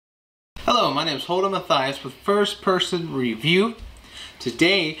Hello, my name is Holden Mathias with First Person Review.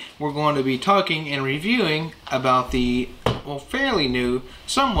 Today we're going to be talking and reviewing about the, well, fairly new,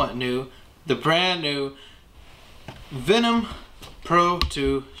 somewhat new, the brand new Venom Pro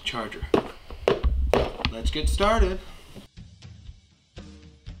 2 charger. Let's get started.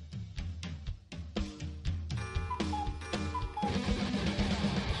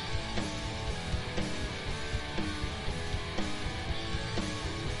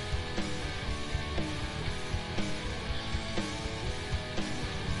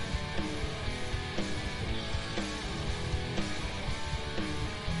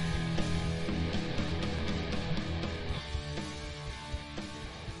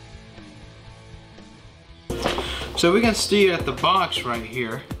 So we can see at the box right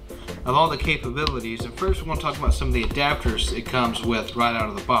here of all the capabilities, and first we're going to talk about some of the adapters it comes with right out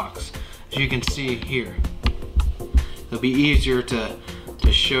of the box. As you can see here, it'll be easier to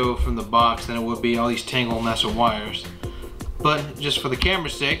show from the box than it would be all these tangled mess of wires. But just for the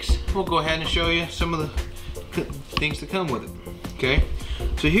camera's sakes, we'll go ahead and show you some of the things that come with it. Okay,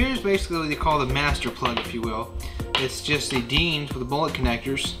 so here's basically what they call the master plug, if you will. It's just the DINs with the bullet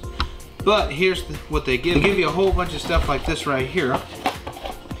connectors. But here's what they give. They give you a whole bunch of stuff like this right here,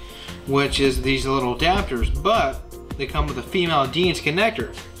 which is these little adapters, but they come with a female DINs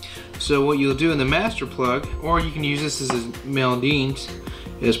connector. So what you'll do in the master plug, or you can use this as a male DINs,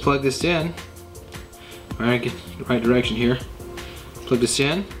 is plug this in. Alright, get the right direction here. Plug this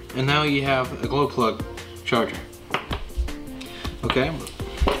in, and now you have a glow plug charger. Okay,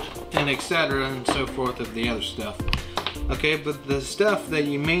 and etc. and so forth of the other stuff. Okay, but the stuff that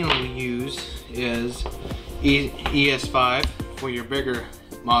you mainly use is ES5 for your bigger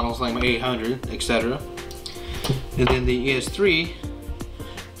models like my 800, etc. And then the ES3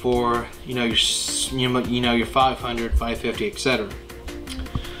 for your 500, 550, etc.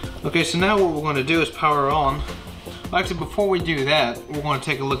 Okay, so now what we're going to do is power on. Actually, before we do that, we're going to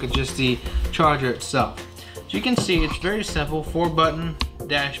take a look at just the charger itself. As you can see, it's very simple, 4-button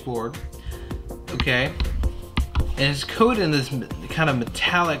dashboard. Okay. And it's coated in this kind of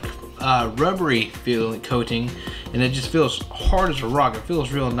metallic, rubbery feeling coating, and it just feels hard as a rock. It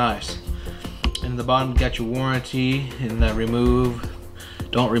feels real nice. And the bottom, you got your warranty and remove,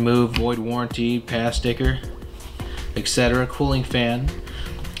 don't remove, void warranty, pass sticker, etc. Cooling fan,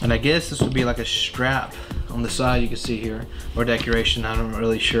 and I guess this would be like a strap on the side. You can see here, or decoration. I'm not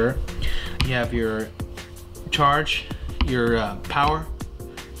really sure. You have your charge, your power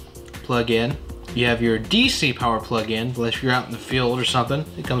plug-in. You have your DC power plug-in, unless you're out in the field or something.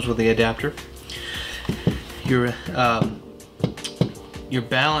 It comes with the adapter. Your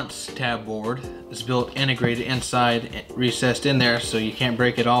balance tab board is built integrated inside, recessed in there, so you can't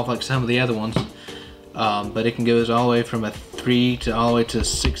break it off like some of the other ones. But it can go all the way from a 3 to all the way to a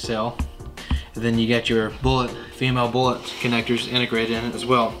 6 cell. And then you got your female bullet connectors integrated in it as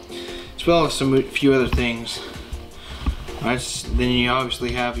well as a few other things. Alright, then you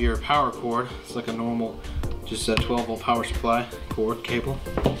obviously have your power cord. It's like a normal, just a 12-volt power supply cord cable.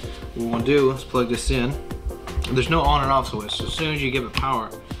 What we want to do is plug this in. There's no on and off switch, so as soon as you give it power,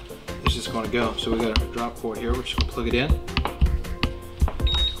 it's just going to go. So we got a drop cord here. We're just going to plug it in.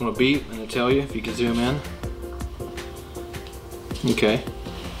 It's going to beep and it'll tell you if you can zoom in. Okay.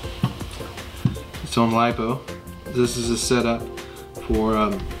 It's on LiPo. This is a setup for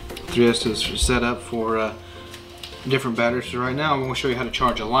 3S is set up for different batteries. So right now I'm going to show you how to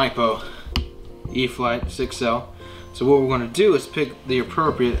charge a LiPo E-Flight 6 cell. So what we're going to do is pick the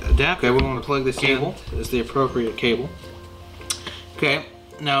appropriate adapter. Okay, we're going to plug this cable as the appropriate cable. Okay,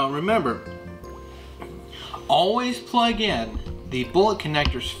 now remember, always plug in the bullet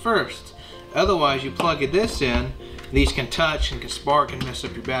connectors first. Otherwise you plug this in, these can touch and can spark and mess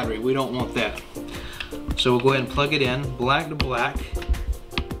up your battery. We don't want that. So we'll go ahead and plug it in, black to black,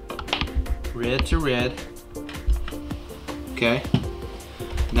 red to red. Okay,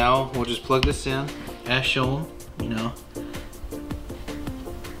 now we'll just plug this in as shown,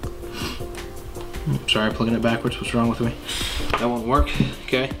 Sorry, plugging it backwards. What's wrong with me? That won't work.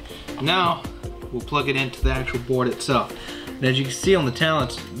 Okay, now we'll plug it into the actual board itself. And as you can see on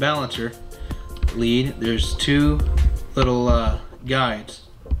the balancer lead, there's two little guides.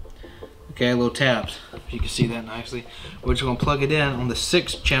 Okay, little tabs. You can see that nicely. We're just going to plug it in on the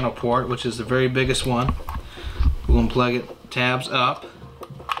 6-channel port, which is the very biggest one. We're going to plug it tabs up.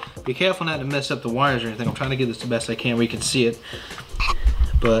 Be careful not to mess up the wires or anything. I'm trying to get this the best I can where you can see it.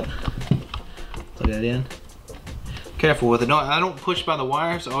 But plug that in. Careful with it. No, I don't push by the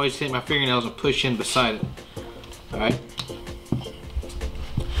wires. I always take my fingernails and push in beside it. Alright.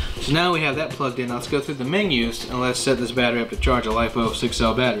 So now we have that plugged in. Now let's go through the menus and let's set this battery up to charge a LiPo 6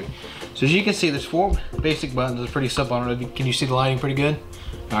 cell battery. So So as you can see, there's 4 basic buttons. It's pretty simple. Can you see the lighting pretty good?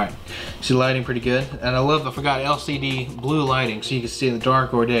 All right, see the lighting pretty good. And I forgot LCD blue lighting, so you can see in the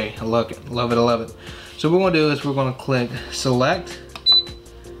dark or day. I love it, love it, I love it. So what we're gonna do is we're gonna click select.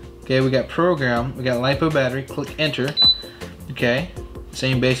 Okay, we got program, we got LiPo battery, click enter. Okay,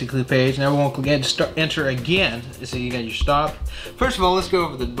 same basically page. Now we're gonna click enter again. So you got your stop. First of all, let's go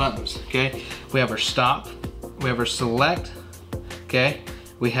over the buttons. Okay, we have our stop, we have our select. Okay,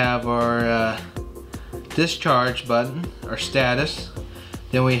 we have our discharge button, our status.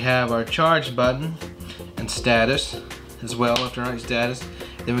 Then we have our charge button and status as well, left and right status.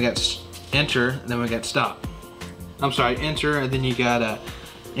 Then we got enter, and then we got stop. I'm sorry, enter, and then you got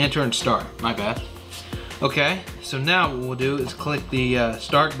enter and start, my bad. Okay, so now what we'll do is click the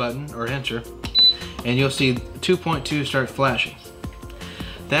start button, or enter, and you'll see 2.2 start flashing.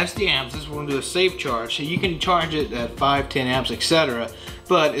 That's the amps. This is we're gonna do a safe charge. So you can charge it at 5, 10 amps, etc.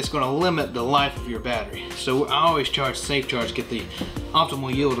 But it's gonna limit the life of your battery. So I always charge safe charge to get the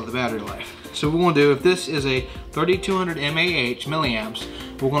optimal yield of the battery life. So what we're gonna do, if this is a 3200 milliamps,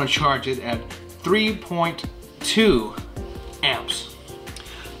 we're gonna charge it at 3.2 amps.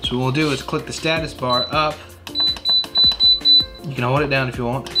 So what we'll do is click the status bar up. You can hold it down if you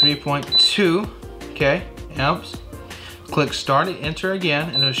want. 3.2, okay, amps. Click start and enter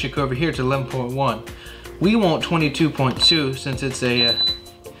again, and it should go over here to 11.1. We want 22.2 since it's a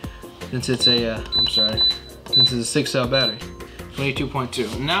 6-cell battery.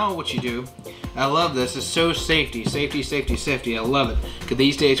 22.2. Now what you do, I love this. It's so safety. I love it. Because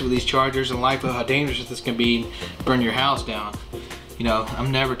these days with these chargers and LiPo, how dangerous this can be, burn your house down. You know,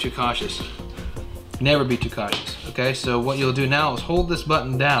 I'm never too cautious. Never be too cautious. Okay, so what you'll do now is hold this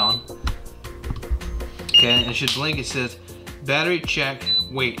button down. Okay, and it should blink. It says battery check,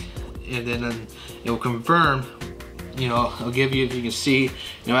 wait, and then it will confirm. You know, it'll give you, if you can see,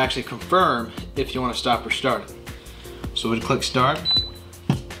 it'll actually confirm if you want to stop or start it. So we'll click start.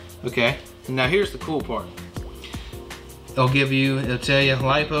 Okay, and now here's the cool part. It'll tell you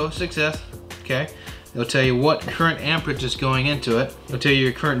LiPo 6S. Okay, it'll tell you what current amperage is going into it. It'll tell you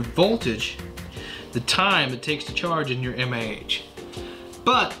your current voltage, the time it takes to charge in your mAh.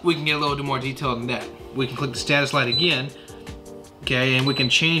 But we can get a little bit more detailed than that. We can click the status light again, okay, and we can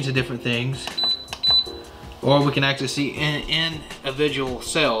change the different things, or we can actually see in individual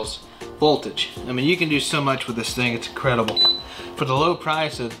cells voltage. I mean, you can do so much with this thing, it's incredible. For the low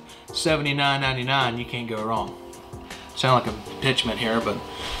price of $79.99, you can't go wrong. Sound like a pitchman here, but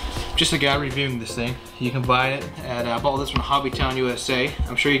just a guy reviewing this thing. You can buy it at, I bought this from Hobbytown USA.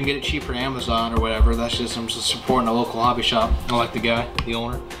 I'm sure you can get it cheaper on Amazon or whatever. That's just, I'm just supporting a local hobby shop. I like the guy, the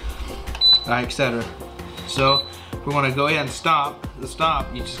owner, etc. So we're gonna go ahead and stop. The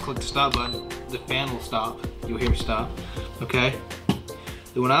stop, you just click the stop button. The fan will stop. You'll hear stop, okay?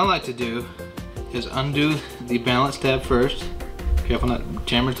 Then what I like to do is undo the balance tab first. Careful not to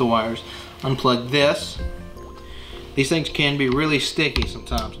jam into the wires. Unplug this. These things can be really sticky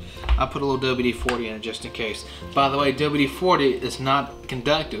sometimes. I put a little WD-40 in it just in case. By the way, WD-40 is not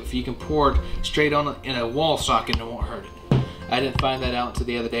conductive. You can pour it straight on in a wall socket and it won't hurt it. I didn't find that out until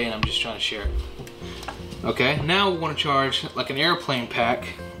the other day, and I'm just trying to share it. Okay, now we want to charge like an airplane pack.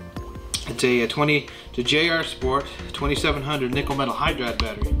 It's a JR Sport 2700 nickel metal hydride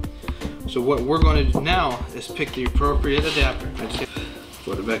battery. So what we're going to do now is pick the appropriate adapter. I just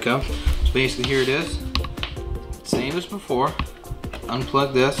put it back up. So basically here it is. Same as before.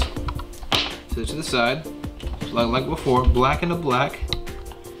 Unplug this. Set it to the side. Like before. Black into black.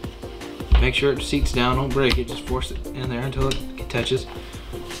 Make sure it seats down. Don't break it. Just force it in there until it touches.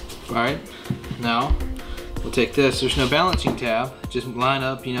 Alright. Now we'll take this. There's no balancing tab. Just line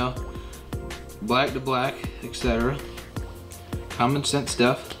up, you know, black to black, etc. Common sense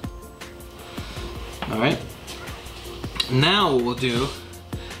stuff. Alright. Now what we'll do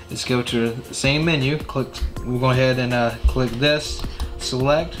is go to the same menu. We'll go ahead and click this,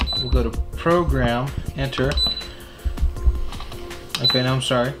 select. We'll go to program, enter. Okay, now I'm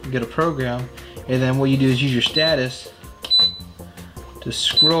sorry. Go to program, and then what you do is use your status to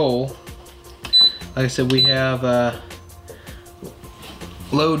scroll. Like I said, we have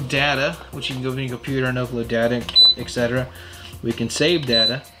load data, which you can go to your computer and upload data, etc. We can save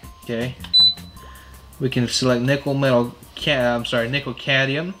data. Okay. We can select nickel metal nickel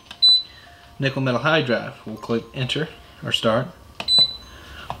cadmium, nickel metal hydride. We'll click enter or start.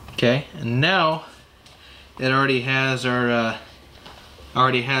 Okay, and now it already has our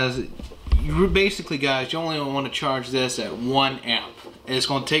basically, guys, you only want to charge this at 1 amp. And it's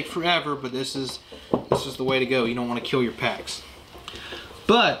going to take forever, but this is the way to go. You don't want to kill your packs.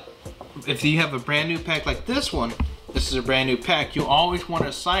 But if you have a brand new pack like this one, it's this is a brand new pack, you always want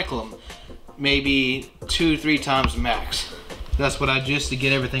to cycle them maybe 2-3 times max. That's what I just to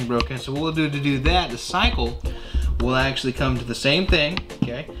get everything broken. So what we'll do to do that, the cycle, we'll actually come to the same thing,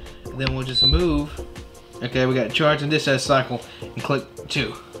 okay? And then we'll just move. Okay, we got charge and this as cycle, and click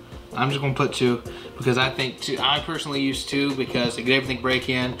 2. I'm just gonna put 2 because I think 2. I personally use 2 because I get everything break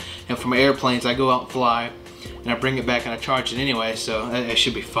in, and from airplanes I go out and fly, and I bring it back and I charge it anyway, so it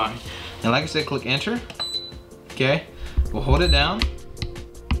should be fine. And like I said, click enter. Okay, we'll hold it down.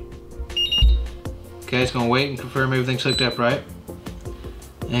 Okay, it's gonna wait and confirm everything's hooked up right.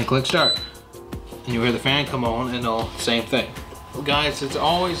 And click start. And you hear the fan come on and it'll, same thing. Well, guys, it's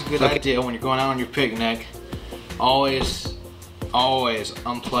always a good idea when you're going out on your picnic, always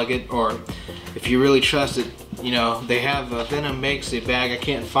unplug it, or if you really trust it, you know, they have, Venom makes a bag, I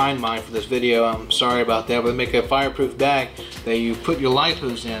can't find mine for this video, I'm sorry about that, but they make a fireproof bag that you put your light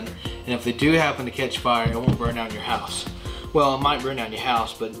hose in, and if they do happen to catch fire, it won't burn down your house. Well, it might burn down your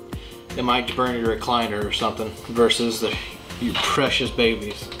house, but it might burn your recliner or something versus your precious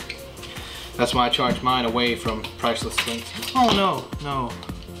babies. That's why I charge mine away from priceless things. Oh no,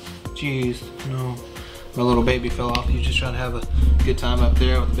 jeez, no. My little baby fell off. He's just trying to have a good time up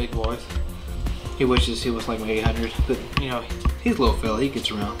there with the big boys. He wishes he was like my 800, but you know, he's a little fella, he gets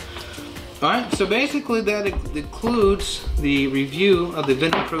around. Alright, so basically that includes the review of the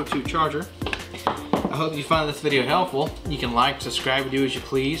Venom Pro 2 charger. I hope you find this video helpful. You can like, subscribe, do as you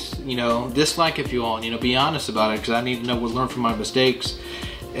please. You know, dislike if you want. You know, be honest about it because I need to know what to learn from my mistakes.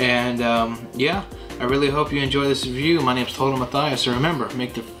 And yeah, I really hope you enjoy this review. My name is Holden Mathias. So remember,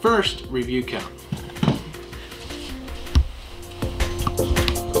 make the first review count.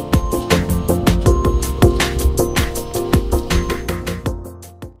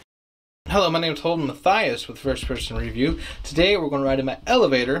 Hello, my name is Holden Mathias with First Person Review. Today we're going to ride in my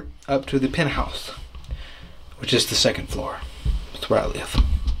elevator up to the penthouse, which is the 2nd floor. That's where I live.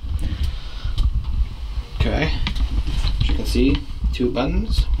 Okay, as you can see, 2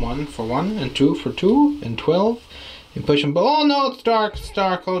 buttons, 1 for 1 and 2 for 2 and 12. You push them both. Oh no, it's dark,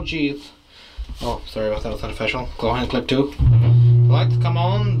 oh jeez. Oh, sorry about that, it was unofficial. Go ahead and click 2. The lights come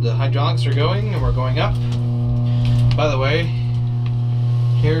on, the hydraulics are going, and we're going up. By the way,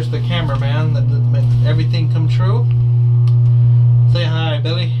 here's the cameraman that makes everything come true. Say hi,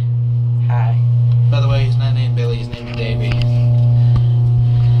 Billy. Hi. By the way, he's not named Billy, he's named Davey.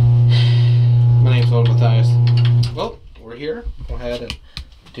 My name's Holden Mathias. Well, we're here. Go ahead and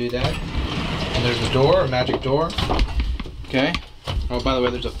do that. And there's a door, a magic door. Okay. Oh, by the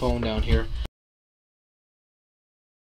way, there's a phone down here.